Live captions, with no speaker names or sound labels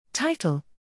Title: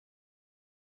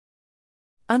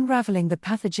 Unraveling the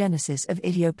Pathogenesis of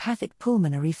Idiopathic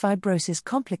Pulmonary Fibrosis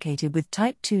Complicated with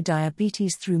Type 2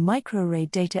 Diabetes Through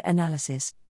Microarray Data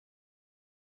Analysis.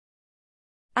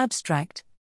 Abstract.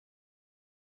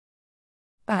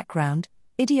 Background: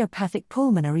 Idiopathic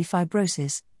pulmonary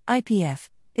fibrosis, IPF,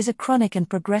 is a chronic and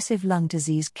progressive lung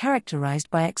disease characterized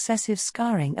by excessive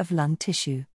scarring of lung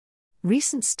tissue.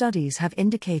 Recent studies have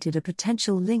indicated a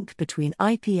potential link between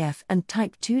IPF and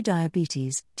type 2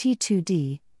 diabetes,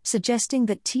 T2D, suggesting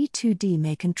that T2D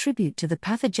may contribute to the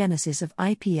pathogenesis of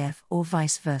IPF or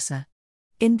vice versa.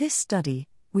 In this study,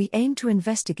 we aim to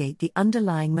investigate the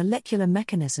underlying molecular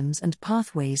mechanisms and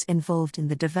pathways involved in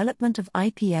the development of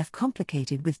IPF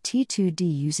complicated with T2D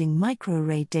using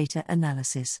microarray data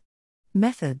analysis.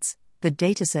 Methods: the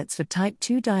datasets for type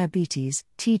 2 diabetes,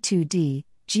 T2D,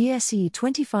 GSE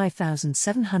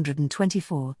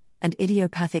 25724, and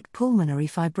idiopathic pulmonary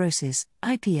fibrosis,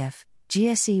 IPF,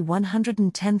 GSE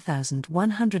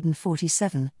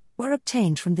 110147, were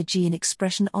obtained from the Gene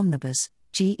Expression Omnibus,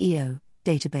 GEO,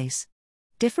 database.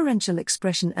 Differential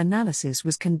expression analysis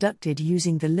was conducted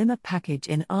using the LIMA package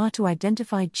in R to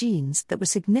identify genes that were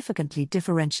significantly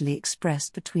differentially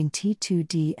expressed between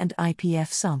T2D and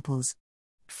IPF samples.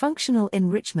 Functional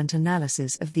enrichment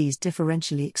analysis of these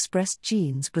differentially expressed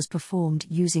genes was performed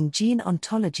using Gene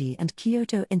Ontology and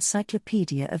Kyoto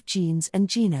Encyclopedia of Genes and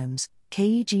Genomes,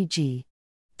 KEGG.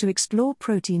 To explore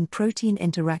protein-protein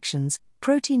interactions,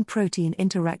 protein-protein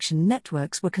interaction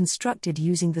networks were constructed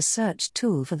using the search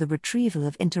tool for the retrieval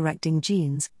of interacting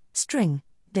genes, STRING,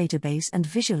 database and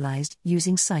visualized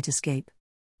using Cytoscape.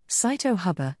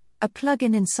 CytoHubber, a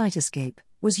plugin in Cytoscape,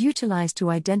 was utilized to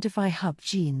identify hub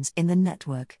genes in the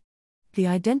network. The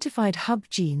identified hub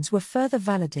genes were further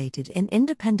validated in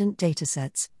independent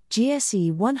datasets,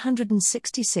 GSE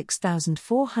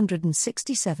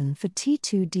 166467 for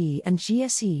T2D and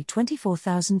GSE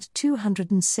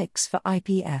 24206 for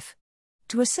IPF.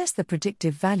 To assess the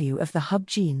predictive value of the hub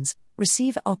genes,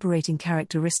 receiver operating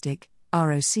characteristic,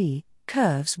 ROC,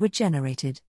 curves were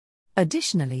generated.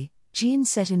 Additionally, gene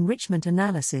set enrichment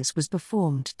analysis was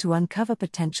performed to uncover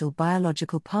potential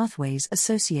biological pathways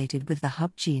associated with the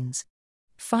hub genes.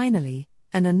 Finally,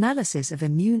 an analysis of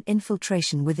immune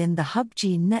infiltration within the hub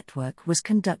gene network was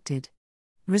conducted.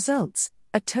 Results: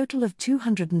 a total of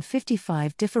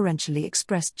 255 differentially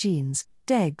expressed genes,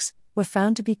 DEGs, were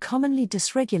found to be commonly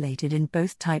dysregulated in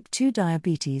both type 2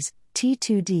 diabetes,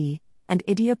 T2D, and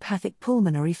idiopathic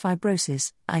pulmonary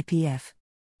fibrosis, IPF.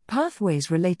 Pathways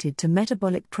related to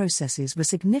metabolic processes were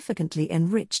significantly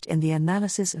enriched in the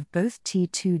analysis of both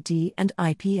T2D and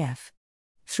IPF.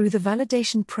 Through the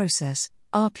validation process,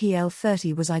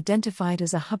 RPL30 was identified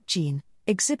as a hub gene,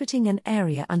 exhibiting an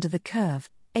area under the curve,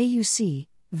 AUC,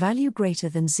 value greater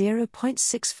than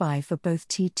 0.65 for both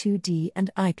T2D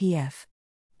and IPF.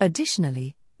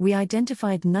 Additionally, we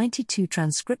identified 92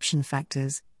 transcription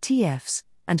factors, TFs,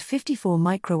 and 54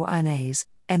 microRNAs,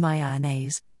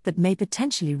 miRNAs, that may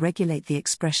potentially regulate the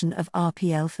expression of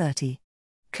RPL30.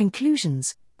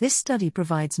 Conclusions: this study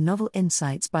provides novel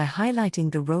insights by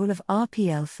highlighting the role of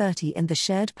RPL30 in the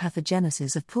shared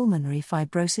pathogenesis of pulmonary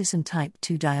fibrosis and type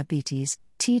 2 diabetes,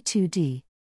 T2D.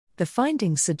 The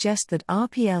findings suggest that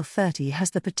RPL30 has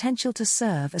the potential to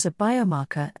serve as a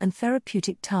biomarker and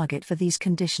therapeutic target for these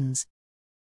conditions.